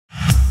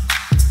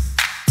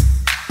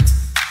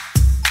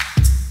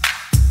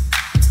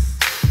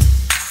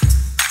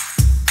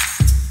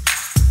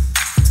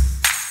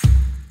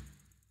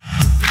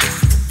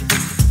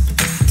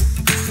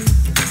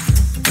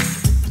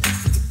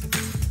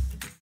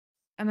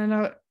And I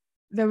know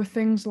there were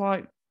things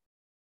like,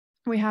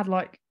 we had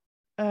like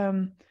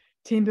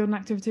team building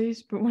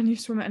activities, but when you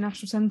swim at a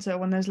national centre,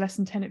 when there's less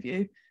than 10 of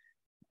you,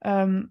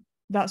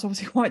 that's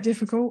obviously quite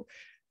difficult.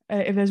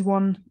 If there's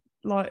one,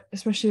 like,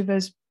 especially if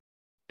there's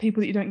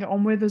people that you don't get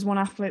on with. There's one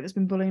athlete that's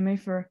been bullying me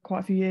for quite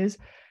a few years,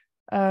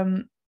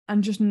 and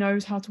just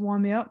knows how to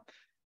wind me up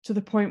to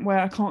the point where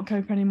I can't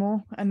cope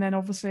anymore. And then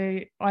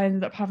obviously I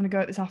ended up having to go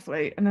at this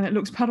athlete, and then it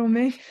looks bad on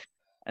me.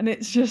 And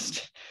it's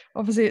just,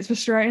 obviously it's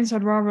frustrating, so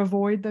I'd rather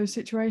avoid those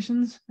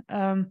situations.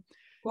 Why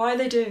are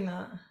they doing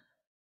that?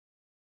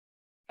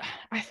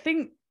 I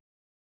think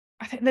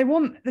they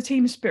want the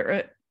team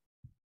spirit,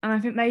 and I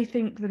think they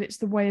think that it's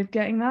the way of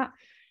getting that.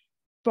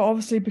 But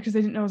obviously, because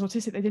they didn't know I was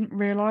autistic, they didn't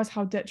realise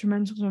how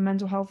detrimental to my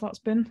mental health that's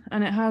been.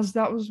 And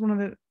that was one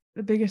of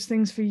the biggest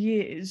things for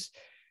years.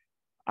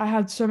 I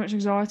had so much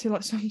anxiety.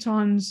 Like,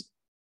 sometimes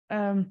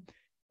there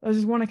was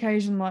this one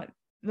occasion like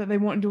that they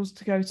wanted us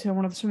to go to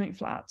one of the swimming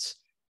flats,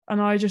 and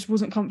I just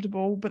wasn't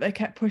comfortable, but they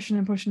kept pushing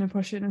and pushing and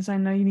pushing and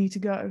saying, no, you need to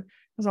go. I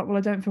was like, well,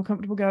 I don't feel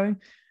comfortable going.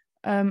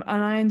 And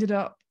I ended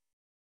up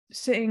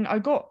I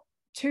got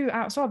two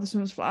outside the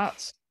swimmers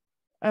flats,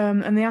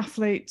 and the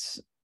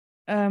athletes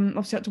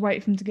obviously had to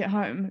wait for them to get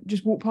home,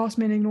 just walk past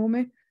me and ignore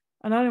me.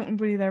 And I don't want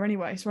to be there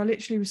anyway. So I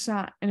literally was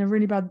sat in a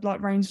really bad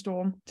like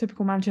rainstorm,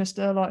 typical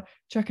Manchester, like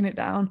chucking it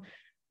down,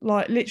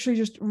 like literally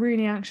just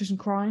really anxious and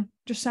crying,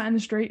 just sat in the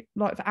street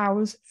like for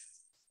hours.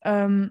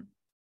 And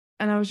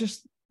I was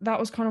just, that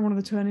was kind of one of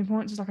the turning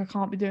points. It's like, I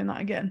can't be doing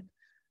that again.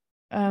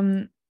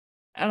 And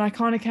I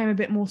kind of came a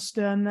bit more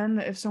stern then,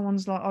 that if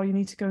someone's like, oh, you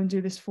need to go and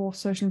do this for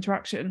social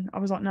interaction, I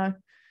was like, no.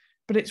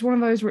 But it's one of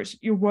those where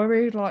you're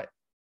worried, like,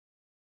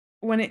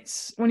 when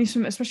you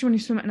swim, especially when you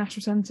swim at a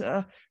national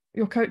centre,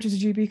 your coach is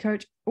a GB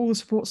coach, all the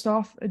support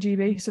staff are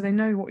GB, so they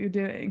know what you're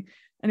doing.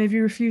 And if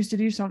you refuse to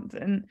do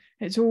something,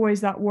 it's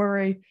always that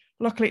worry.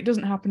 Luckily, it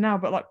doesn't happen now,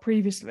 but like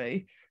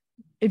previously,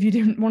 if you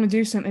didn't want to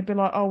do something, they'd be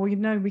like, oh,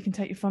 well, we can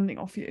take your funding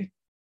off you.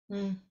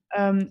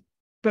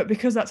 But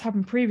because that's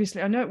happened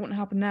previously, I know it wouldn't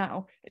happen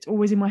now. It's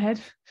always in my head.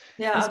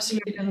 Yeah, it's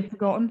absolutely. Never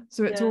forgotten.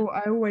 So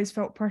I always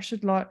felt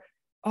pressured, like,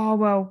 oh,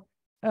 well,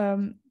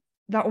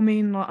 that will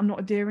mean like I'm not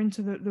adhering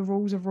to the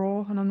rules of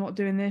raw, and I'm not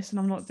doing this and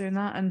I'm not doing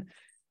that, and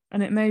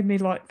it made me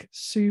like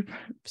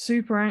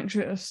super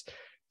anxious,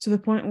 to the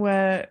point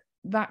where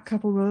that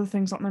coupled with other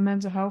things like my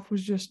mental health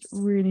was just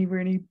really,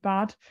 really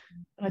bad,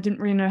 and I didn't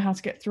really know how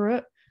to get through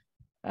it.